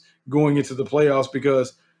demons going into the playoffs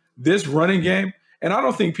because this running game, and I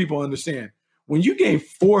don't think people understand, when you gain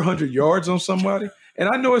 400 yards on somebody, and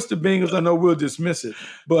I know it's the Bengals, I know we'll dismiss it,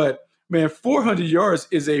 but, man, 400 yards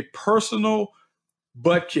is a personal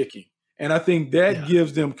butt kicking. And I think that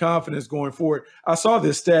gives them confidence going forward. I saw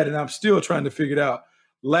this stat, and I'm still trying to figure it out.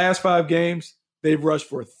 Last 5 games, they've rushed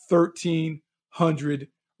for 1,300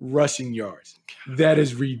 rushing yards. That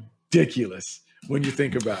is ridiculous when you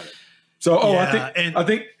think about it. So, I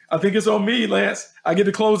think it's on me, Lance. I get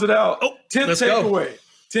to close it out. 10th takeaway.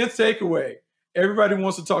 10th takeaway. Everybody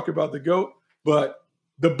wants to talk about the GOAT, but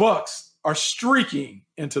the Bucs are streaking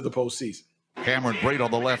into the postseason. Cameron Brate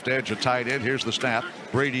on the left edge, a tight end. Here's the snap.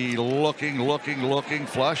 Brady looking,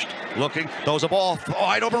 flushed, looking. Throws a ball,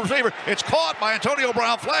 wide open receiver. It's caught by Antonio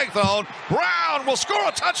Brown, flag thrown. Brown will score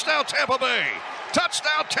a touchdown, Tampa Bay.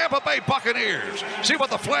 Touchdown, Tampa Bay Buccaneers. See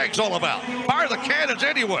what the flag's all about. Fire the cannons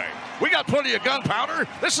anyway. We got plenty of gunpowder.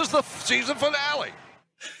 This is the season finale.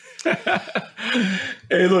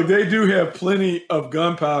 Hey, look, they do have plenty of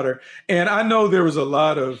gunpowder. And I know there was a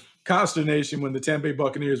lot of consternation when the Tampa Bay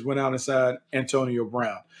Buccaneers went out inside Antonio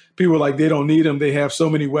Brown. People were like, they don't need him. They have so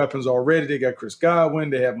many weapons already. They got Chris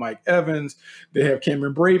Godwin. They have Mike Evans. They have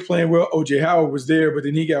Cameron Brate playing well. O.J. Howard was there, but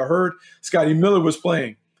then he got hurt. Scotty Miller was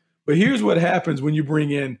playing. But here's what happens when you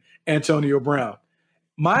bring in Antonio Brown.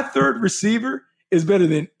 My third receiver is better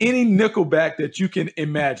than any nickelback that you can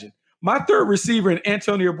imagine. My third receiver in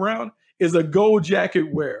Antonio Brown is a gold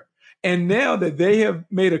jacket wearer. And now that they have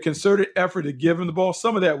made a concerted effort to give him the ball,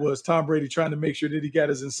 some of that was Tom Brady trying to make sure that he got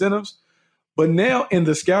his incentives. But now in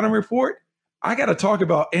the scouting report, I got to talk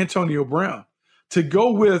about Antonio Brown to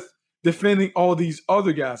go with defending all these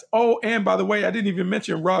other guys. Oh, and by the way, I didn't even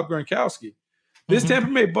mention Rob Gronkowski. This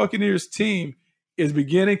Tampa Bay Buccaneers team is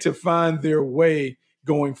beginning to find their way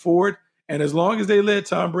going forward. And as long as they let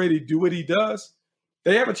Tom Brady do what he does,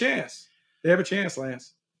 they have a chance. They have a chance,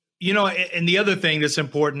 Lance. You know, and the other thing that's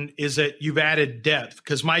important is that you've added depth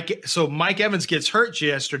because Mike Evans gets hurt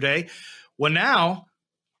yesterday. Well, now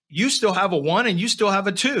you still have a 1 and you still have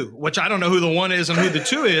a 2, which I don't know who the 1 is and who the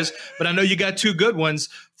 2 is, but I know you got 2 good ones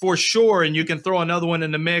for sure. And you can throw another one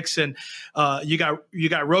in the mix. And you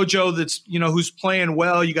got Rojo that's, who's playing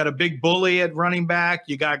well. You got a big bully at running back.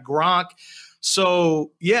 You got Gronk.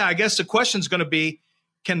 So, yeah, I guess the question is going to be,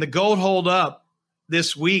 can the GOAT hold up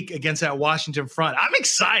this week against that Washington front? I'm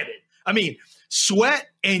excited. I mean, Sweat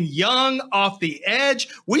and Young off the edge.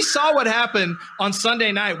 We saw what happened on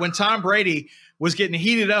Sunday night when Tom Brady was getting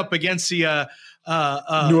heated up against the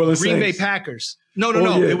Green Bay Packers. No.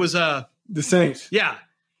 Yeah. It was the Saints. Yeah.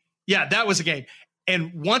 Yeah, that was a game.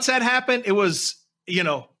 And once that happened, it was, it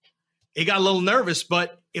got a little nervous.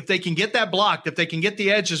 But if they can get that blocked, if they can get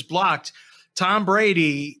the edges blocked, Tom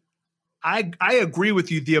Brady, I agree with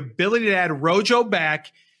you. The ability to add Rojo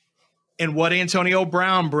back and what Antonio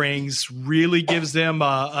Brown brings really gives them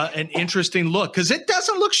an interesting look, because it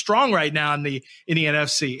doesn't look strong right now in the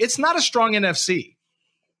NFC. It's not a strong NFC.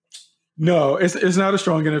 No, it's not a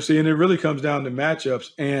strong NFC, and it really comes down to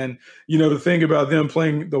matchups. And, the thing about them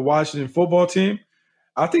playing the Washington football team,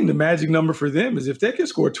 I think the magic number for them is if they can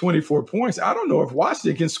score 24 points, I don't know if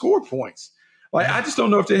Washington can score points. I just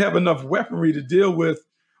don't know if they have enough weaponry to deal with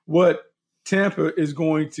what Tampa is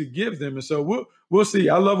going to give them. And so we'll see.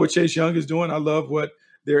 I love what Chase Young is doing. I love what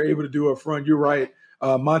they're able to do up front. You're right.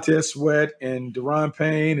 Montez Sweat and Daron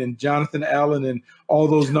Payne and Jonathan Allen and all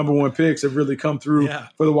those number one picks have really come through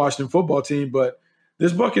for the Washington football team. But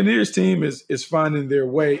this Buccaneers team is finding their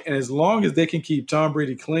way. And as long as they can keep Tom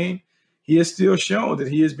Brady clean, he has still shown that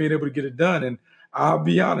he is being able to get it done. And I'll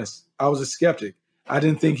be honest, I was a skeptic. I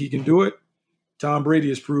didn't think he can do it. Tom Brady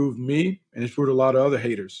has proved me and has proved a lot of other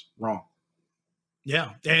haters wrong.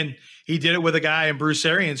 Yeah, and he did it with a guy in Bruce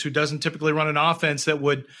Arians who doesn't typically run an offense that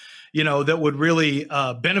would really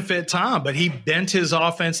benefit Tom. But he bent his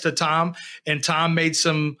offense to Tom, and Tom made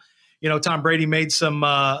some, Tom Brady made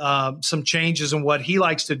some changes in what he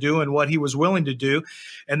likes to do and what he was willing to do.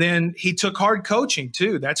 And then he took hard coaching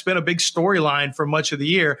too. That's been a big storyline for much of the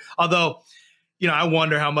year. Although, I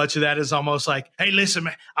wonder how much of that is almost like, hey, listen,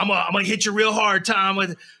 man, I'm gonna hit you real hard, Tom,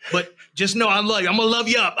 but just know I'm gonna love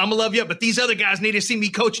you up. But these other guys need to see me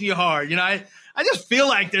coaching you hard. I just feel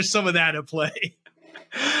like there's some of that at play.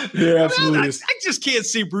 Yeah, absolutely. I just can't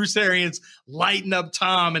see Bruce Arians lighting up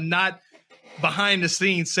Tom and not behind the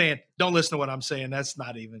scenes saying, don't listen to what I'm saying. That's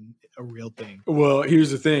not even a real thing. Well, here's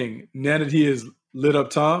the thing. Now that he has lit up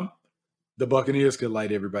Tom, the Buccaneers could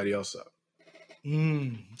light everybody else up.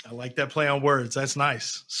 I like that play on words. That's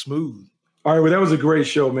nice. Smooth. All right. Well, that was a great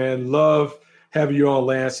show, man. Love having you on,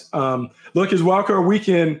 Lance. Look, it's wildcard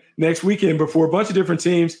weekend next weekend, but for a bunch of different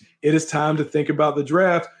teams, it is time to think about the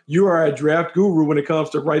draft. You are a draft guru when it comes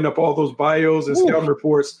to writing up all those bios and scouting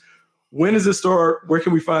reports. When does it start? Where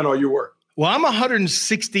can we find all your work? Well, I'm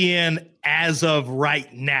 160 in as of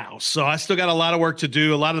right now, so I still got a lot of work to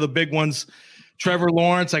do. A lot of the big ones, Trevor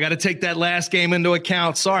Lawrence, I got to take that last game into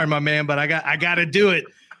account. Sorry, my man, but I got to do it.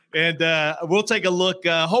 And we'll take a look.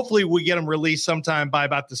 Hopefully we get them released sometime by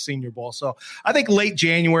about the Senior Bowl. So I think late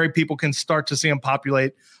January, people can start to see them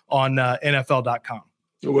populate on NFL.com.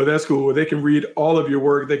 Well, that's cool. Well, they can read all of your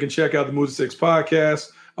work. They can check out the Move the Sticks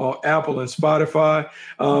podcast on Apple and Spotify.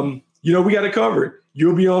 We got it covered.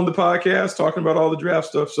 You'll be on the podcast talking about all the draft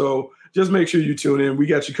stuff. So just make sure you tune in. We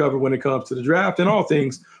got you covered when it comes to the draft and all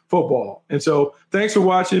things football. And so thanks for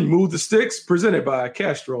watching Move the Sticks, presented by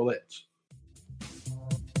Castrol Edge.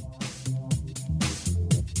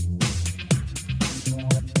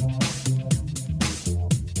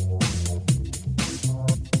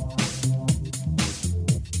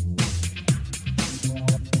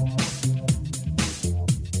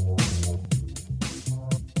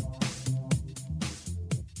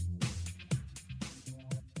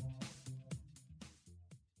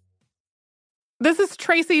 This is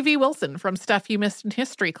Tracy V. Wilson from Stuff You Missed in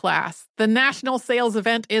History class. The national sales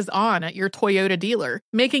event is on at your Toyota dealer,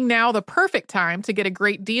 making now the perfect time to get a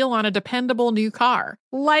great deal on a dependable new car.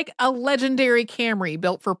 Like a legendary Camry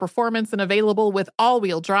built for performance and available with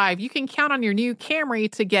all-wheel drive, you can count on your new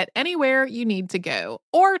Camry to get anywhere you need to go.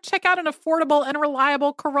 Or check out an affordable and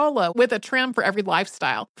reliable Corolla with a trim for every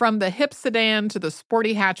lifestyle. From the hip sedan to the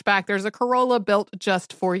sporty hatchback, there's a Corolla built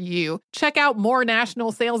just for you. Check out more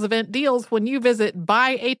national sales event deals when you visit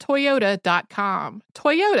buyatoyota.com.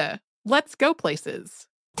 Toyota, let's go places.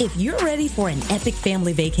 If you're ready for an epic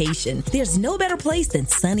family vacation, there's no better place than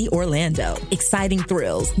sunny Orlando. Exciting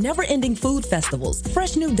thrills, never-ending food festivals,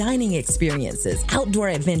 fresh new dining experiences, outdoor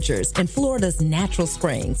adventures, and Florida's natural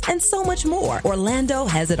springs, and so much more. Orlando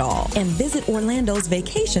has it all. And Visit Orlando's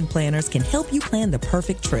vacation planners can help you plan the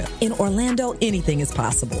perfect trip. In Orlando, anything is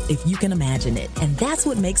possible if you can imagine it. And that's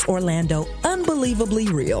what makes Orlando unbelievably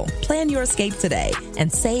real. Plan your escape today and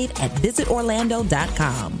save at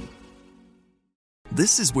visitorlando.com.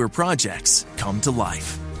 This is where projects come to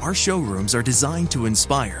life. Our showrooms are designed to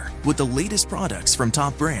inspire with the latest products from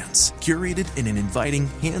top brands, curated in an inviting,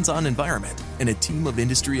 hands-on environment, and a team of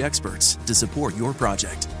industry experts to support your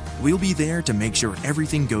project. We'll be there to make sure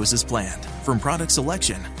everything goes as planned, from product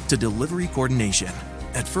selection to delivery coordination.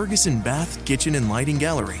 At Ferguson Bath, Kitchen, and Lighting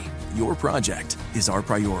Gallery, your project is our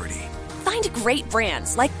priority. Find great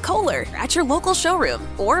brands like Kohler at your local showroom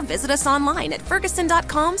or visit us online at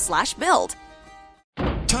ferguson.com/build.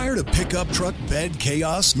 Tired of pickup truck bed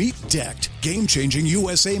chaos? Meet Decked. Game-changing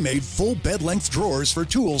USA-made full bed-length drawers for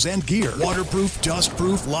tools and gear. Waterproof,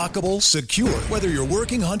 dust-proof, lockable, secure. Whether you're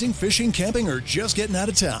working, hunting, fishing, camping, or just getting out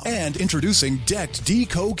of town. And introducing Decked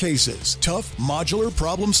Deco cases. Tough, modular,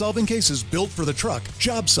 problem-solving cases built for the truck,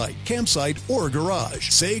 job site, campsite, or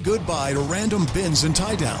garage. Say goodbye to random bins and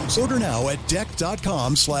tie-downs. Order now at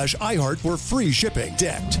decked.com/iHeart for free shipping.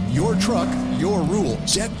 Decked. Your truck, your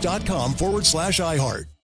rules. Decked.com/iHeart.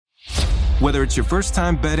 Whether it's your first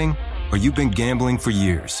time betting or you've been gambling for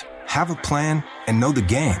years, have a plan and know the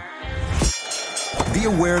game. Be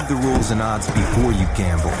aware of the rules and odds before you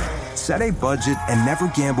gamble. Set a budget and never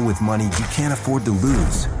gamble with money you can't afford to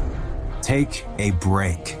lose. Take a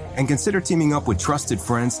break and consider teaming up with trusted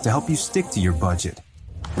friends to help you stick to your budget.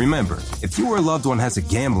 Remember, if you or a loved one has a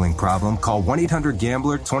gambling problem, call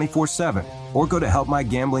 1-800-GAMBLER 24/7 or go to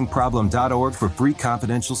helpmygamblingproblem.org for free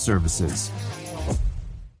confidential services.